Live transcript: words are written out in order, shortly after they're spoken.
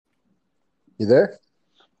You there?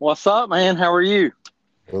 What's up, man? How are you?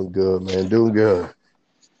 Doing good, man. Doing good.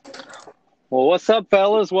 Well, what's up,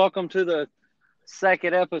 fellas? Welcome to the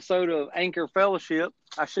second episode of Anchor Fellowship.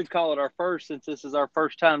 I should call it our first since this is our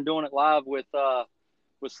first time doing it live with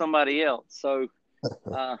somebody else. So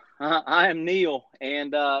I am Neil,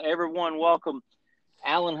 and everyone welcome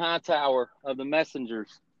Alan Hightower of the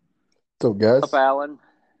Messengers. What's up, Up, guys? Alan.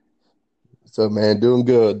 What's up, man? Doing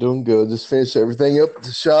good. Doing good. Just finished everything up at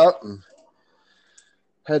the shop and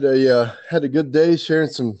had a good day sharing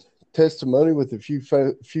some testimony with a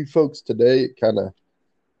few folks today. It kind of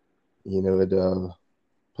it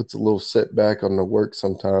puts a little setback on the work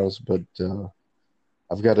sometimes, but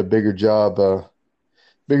I've got a bigger job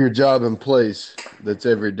in place that's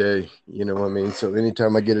every day. You know what I mean? So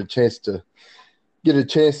anytime I get a chance to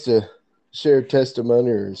share testimony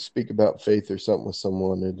or speak about faith or something with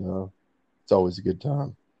someone, it's always a good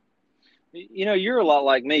time. You know, you're a lot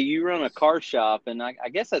like me. You run a car shop, and I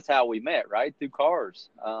guess that's how we met, right? Through cars.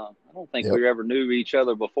 I don't think Yep. we ever knew each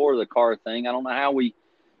other before the car thing. I don't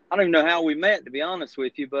even know how we met, to be honest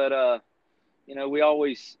with you, but we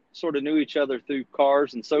always sort of knew each other through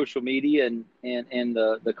cars and social media and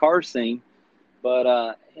the car scene.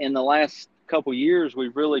 But in the last couple years,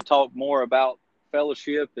 we've really talked more about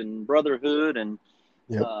fellowship and brotherhood and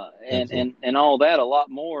Yep. and all that a lot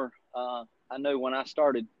more. I know when I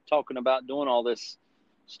started talking about doing all this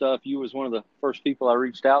stuff, you was one of the first people I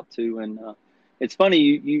reached out to, and it's funny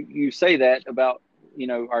you say that about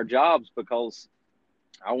our jobs because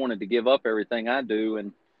I wanted to give up everything I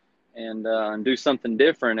do and do something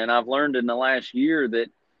different. And I've learned in the last year that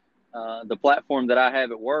the platform that I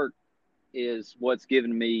have at work is what's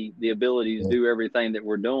given me the ability to Yeah. do everything that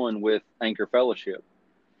we're doing with Anchor Fellowship.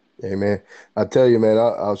 Hey, man. I tell you, man,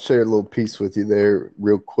 I'll share a little piece with you there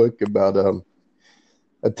real quick about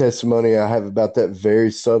a testimony I have about that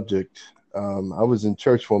very subject. I was in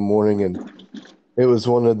church one morning, and it was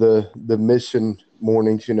one of the mission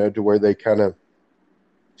mornings, to where they kind of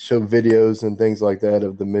show videos and things like that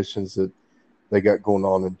of the missions that they got going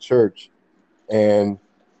on in church. And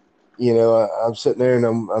I'm sitting there and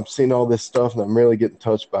I'm seeing all this stuff, and I'm really getting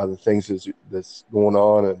touched by the things that's going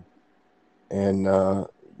on, and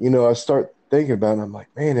I start thinking about it. I'm like,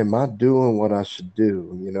 man, am I doing what I should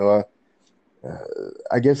do?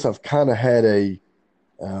 I guess I've kind of had a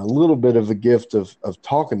little bit of a gift of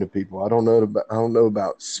talking to people. I don't know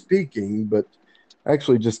about speaking, but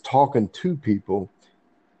actually just talking to people.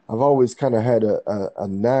 I've always kind of had a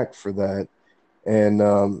knack for that. And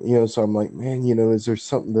so I'm like, man, is there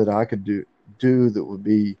something that I could do that would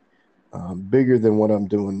be bigger than what I'm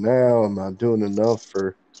doing now? Am I doing enough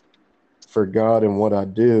for God and what I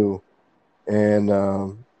do? And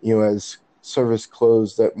as service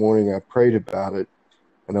closed that morning, I prayed about it,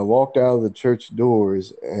 and I walked out of the church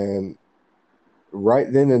doors, and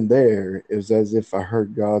right then and there, it was as if I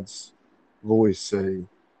heard God's voice say,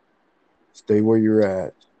 "Stay where you're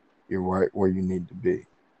at. You're right where you need to be."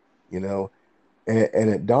 You know, and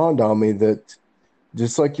it dawned on me that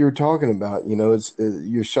just like you were talking about, it's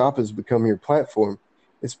your shop has become your platform.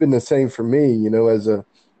 It's been the same for me,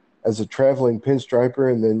 as a traveling pinstriper,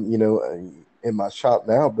 and then in my shop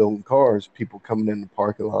now building cars, people coming in the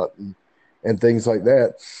parking lot and things like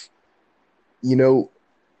that. You know,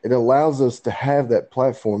 it allows us to have that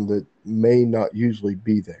platform that may not usually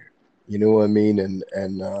be there. You know what I mean?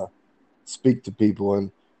 And speak to people,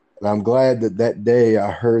 and I'm glad that that day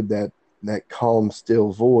I heard that calm,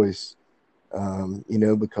 still voice.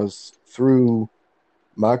 Because through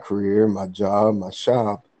my career, my job, my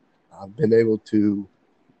shop, I've been able to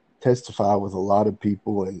testify with a lot of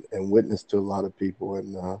people and witness to a lot of people.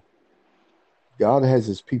 And God has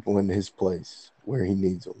his people in his place where he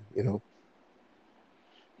needs them.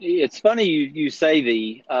 It's funny you say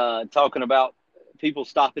the talking about people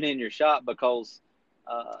stopping in your shop because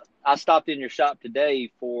I stopped in your shop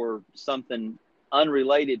today for something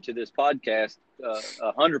unrelated to this podcast,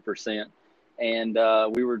 100%. And I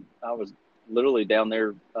was literally down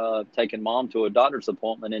there taking mom to a doctor's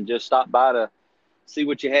appointment and just stopped by to see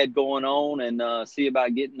what you had going on and see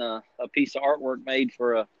about getting a piece of artwork made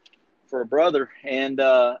for a brother. And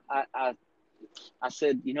I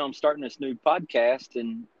said, I'm starting this new podcast,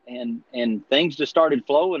 and things just started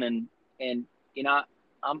flowing, and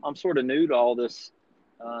I'm sort of new to all this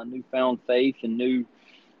newfound faith and new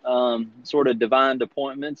sort of divine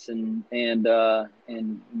appointments and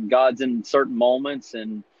God's in certain moments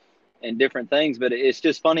and different things. But it's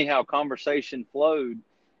just funny how conversation flowed,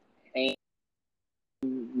 and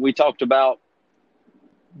we talked about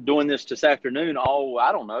doing this afternoon. Oh,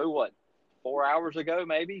 I don't know what, 4 hours ago,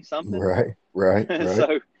 maybe something. Right, right, right.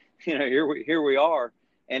 So, here we are.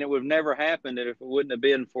 and it would have never happened if it wouldn't have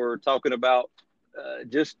been for talking about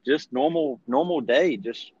just normal day,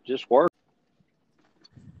 just work.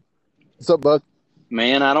 What's up, bud?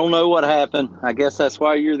 Man, I don't know what happened. I guess that's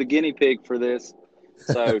why you're the guinea pig for this.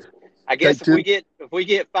 So I guess Take two. if we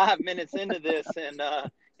get 5 minutes into this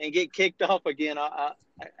and get kicked off again, I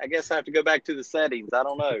guess I have to go back to the settings. I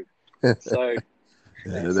don't know. So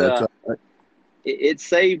That's all right. it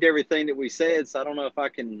saved everything that we said. So I don't know if I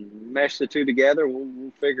can mesh the two together.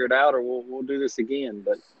 We'll figure it out, or we'll do this again.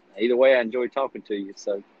 But either way, I enjoy talking to you.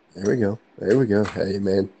 So There we go. Hey,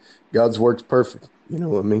 man, God's work's perfect. You know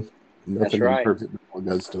what I mean? Nothing That's right. perfect before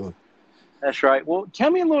God's doing. That's right. Well, tell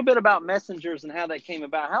me a little bit about Messengers and how that came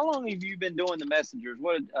about. How long have you been doing the Messengers?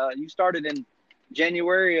 What you started in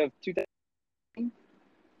January of 2000?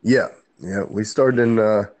 Yeah. We started in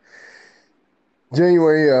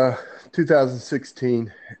January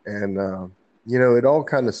 2016, and it all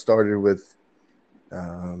kind of started with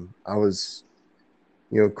I was,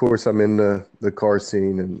 of course, I'm in the car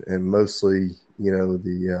scene and mostly,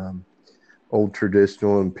 the old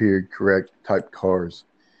traditional and period correct type cars.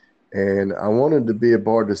 And I wanted to be a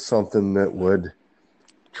part of something that would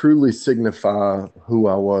truly signify who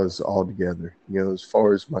I was altogether, as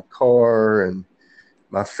far as my car and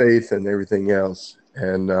my faith and everything else.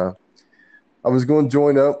 And I was going to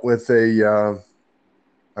join up with a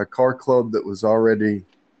car club that was already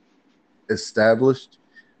established.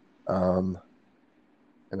 And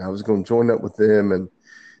I was going to join up with them, and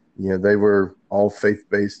they were all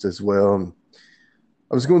faith-based as well. And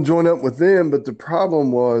I was going to join up with them, but the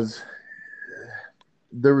problem was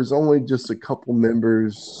there was only just a couple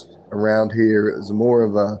members around here. It was more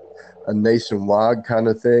of a nationwide kind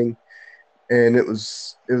of thing, and it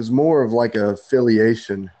was more of like a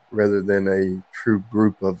affiliation rather than a true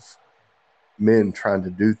group of men trying to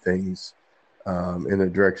do things in a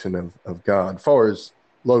direction of God, as far as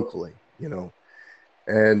locally,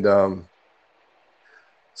 And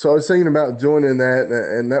so I was thinking about joining that,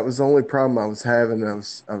 and that was the only problem I was having. I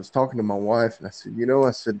was talking to my wife, and I said,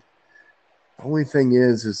 the only thing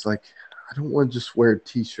is like, I don't want to just wear a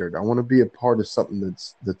T-shirt. I want to be a part of something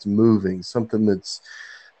that's moving, something that's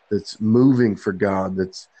moving for God,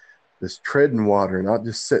 that's treading water, not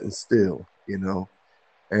just sitting still,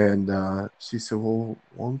 And she said, "Well,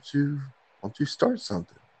 won't you start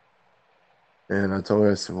something?" And I told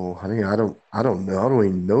her, I said, "Well, honey, I don't know. I don't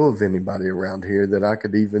even know of anybody around here that I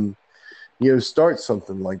could even, start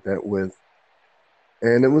something like that with."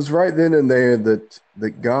 And it was right then and there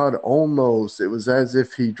that God it was as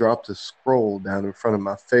if he dropped a scroll down in front of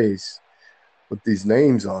my face with these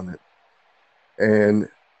names on it. And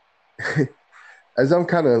as I'm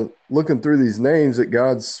kind of looking through these names that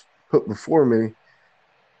God's put before me,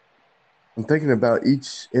 I'm thinking about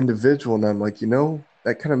each individual, and I'm like,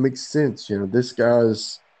 that kind of makes sense. This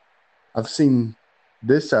guy's, I've seen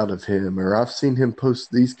this out of him, or I've seen him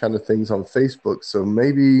post these kind of things on Facebook. So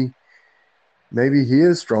maybe he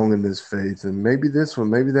is strong in his faith, and maybe this one,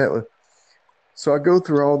 maybe that one. So I go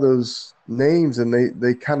through all those names, and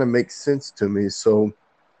they kind of make sense to me. So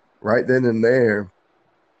right then and there,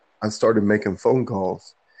 I started making phone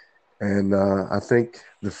calls. And I think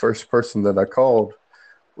the first person that I called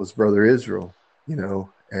was Brother Israel,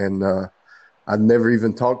 and I'd never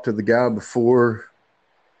even talked to the guy before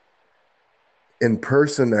in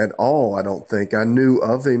person at all. I don't think I knew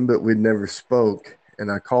of him, but we'd never spoke. And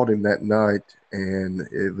I called him that night, and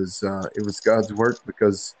it was God's work,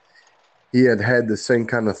 because he had the same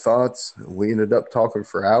kind of thoughts. We ended up talking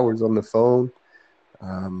for hours on the phone.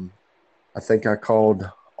 I think I called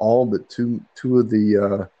all but two of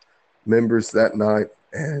the members that night,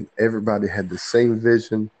 and everybody had the same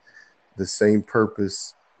vision, the same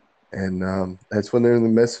purpose, and that's when the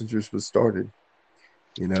Messengers was started.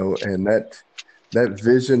 And that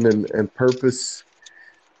vision and purpose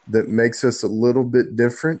that makes us a little bit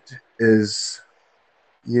different is,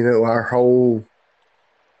 our whole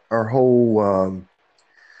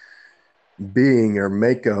being or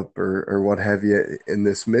makeup or what have you in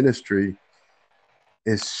this ministry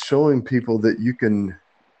is showing people that you can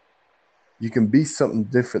be something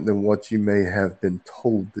different than what you may have been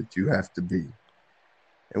told that you have to be.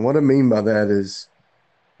 And what I mean by that is,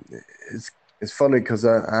 it's funny because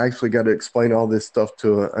I actually got to explain all this stuff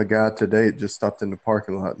to a guy today. It just stopped in the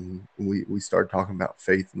parking lot, and we started talking about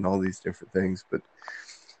faith and all these different things. But,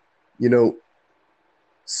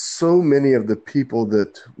 so many of the people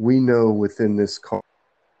that we know within this call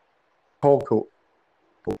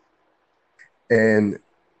and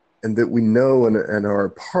that we know and are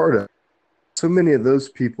a part of, so many of those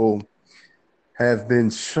people have been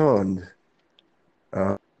shunned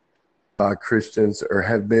by Christians, or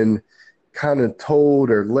have been kind of told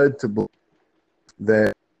or led to believe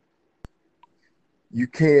that you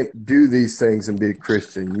can't do these things and be a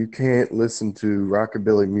Christian. You can't listen to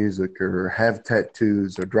rockabilly music or have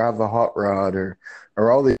tattoos or drive a hot rod or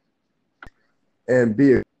all these and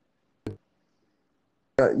be a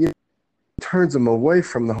turns them away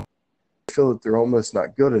from the feel that they're almost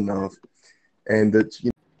not good enough, and that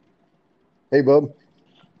hey bub,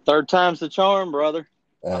 Third time's the charm, brother.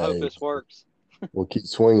 I hope hey, this works. we'll keep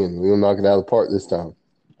swinging. We'll knock it out of the park this time.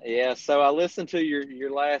 Yeah, so I listened to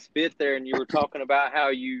your last bit there, and you were talking about how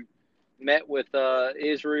you met with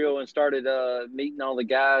Israel and started meeting all the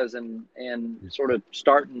guys and sort of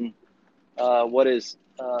starting what is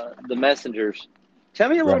the messengers. Tell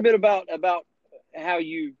me a little Right, bit about how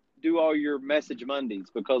you do all your message Mondays,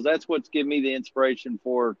 because that's what's given me the inspiration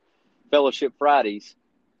for Fellowship Fridays.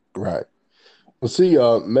 right. Well, see,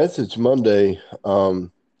 Message Monday.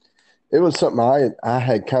 It was something I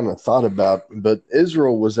had kind of thought about, but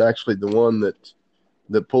Israel was actually the one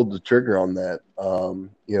that pulled the trigger on that.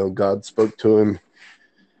 God spoke to him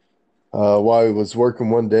while he was working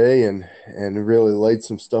one day and really laid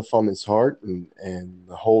some stuff on his heart, and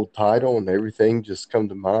the whole title and everything just come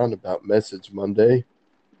to mind about Message Monday.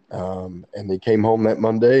 And he came home that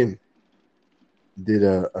Monday and did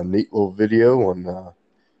a neat little video and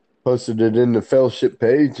posted it in the fellowship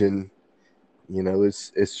page, and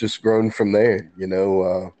it's just grown from there.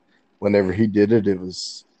 Whenever he did it, it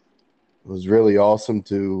was really awesome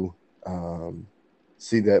to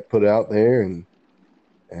see that put out there, and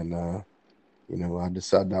I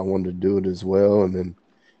decided I wanted to do it as well. And then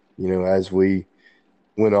as we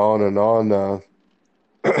went on and on,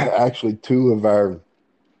 actually two of our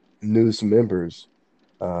newest members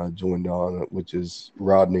joined on, which is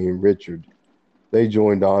Rodney and Richard. They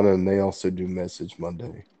joined on, and they also do Message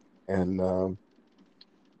Monday, and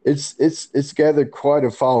it's gathered quite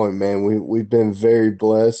a following, man. We've been very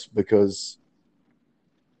blessed because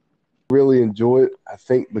really enjoy it. I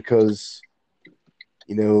think because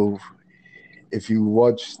you know if you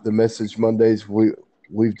watch the Message Mondays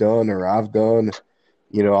we've done or I've done,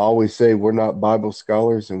 I always say we're not Bible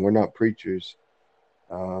scholars and we're not preachers.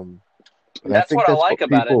 But I That's think what I that's like what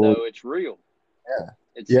about it, people, though. It's real. yeah,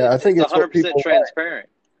 It's yeah. it's I think it's it's what 100% people like. transparent.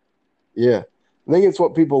 Yeah, I think it's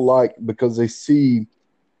what people like because they see.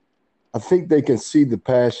 I think they can see the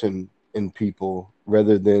passion in people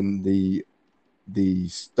rather than the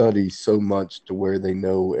study so much to where they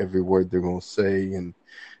know every word they're going to say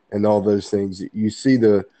and all those things. You see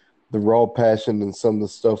the raw passion in some of the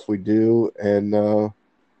stuff we do, and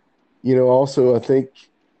also I think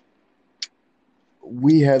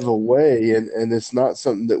we have a way, and it's not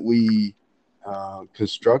something that we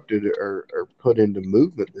constructed or put into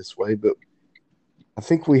movement this way, but I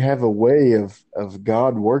think we have a way of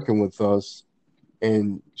God working with us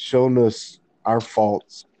and showing us our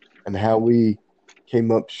faults and how we came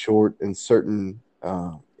up short in certain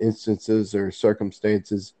instances or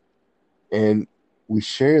circumstances. And we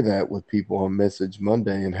share that with people on Message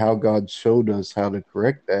Monday and how God showed us how to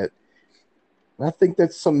correct that. And I think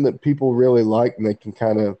that's something that people really like, and they can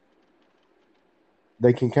kind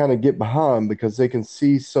of get behind because they can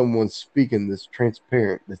see someone speaking that's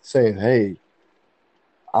transparent, that's saying, "Hey,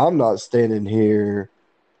 I'm not standing here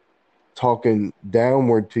talking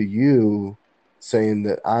downward to you, saying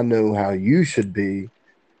that I know how you should be.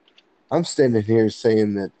 I'm standing here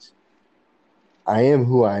saying that I am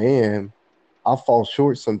who I am. I fall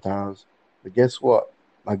short sometimes, but guess what?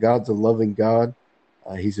 My God's a loving God.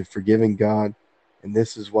 He's a forgiving God, and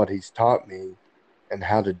this is what He's taught me and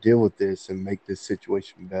how to deal with this and make this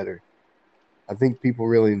situation better." I think people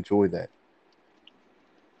really enjoy that.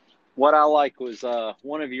 What I like was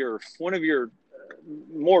one of your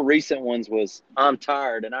more recent ones was "I'm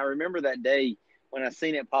Tired," and I remember that day when I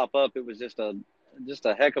seen it pop up. It was just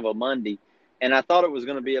a heck of a Monday, and I thought it was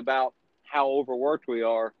going to be about how overworked we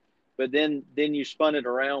are, but then you spun it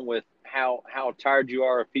around with how tired you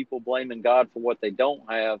are of people blaming God for what they don't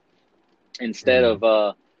have instead Mm.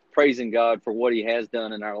 of praising God for what He has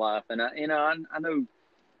done in our life. And I know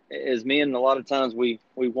as men, a lot of times we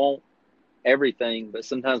want everything, but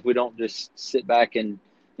sometimes we don't just sit back and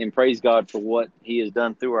praise God for what He has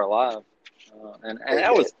done through our life. And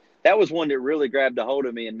Amen. that was one that really grabbed a hold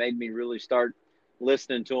of me and made me really start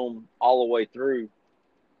listening to Him all the way through.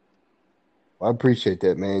 I appreciate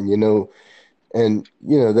that, man. And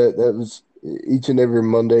that was each and every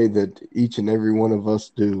Monday that each and every one of us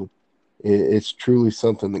do. It's truly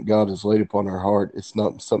something that God has laid upon our heart. It's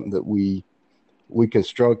not something that we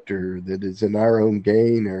construct or that is in our own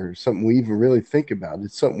gain or something we even really think about.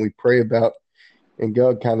 It's something we pray about, and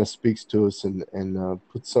God kind of speaks to us and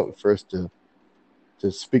puts something for us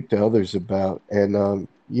to speak to others about. And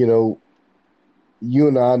you know, you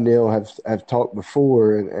and I, Neil, have talked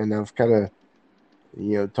before, and I've kind of,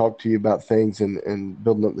 you know, talked to you about things and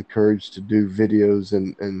building up the courage to do videos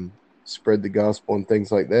and spread the gospel and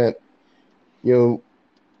things like that. You know,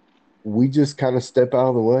 we just kind of step out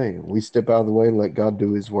of the way. We step out of the way and let God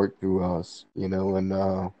do His work through us. You know,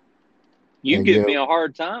 You and give you me a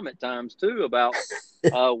hard time at times too about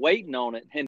know. waiting on it. And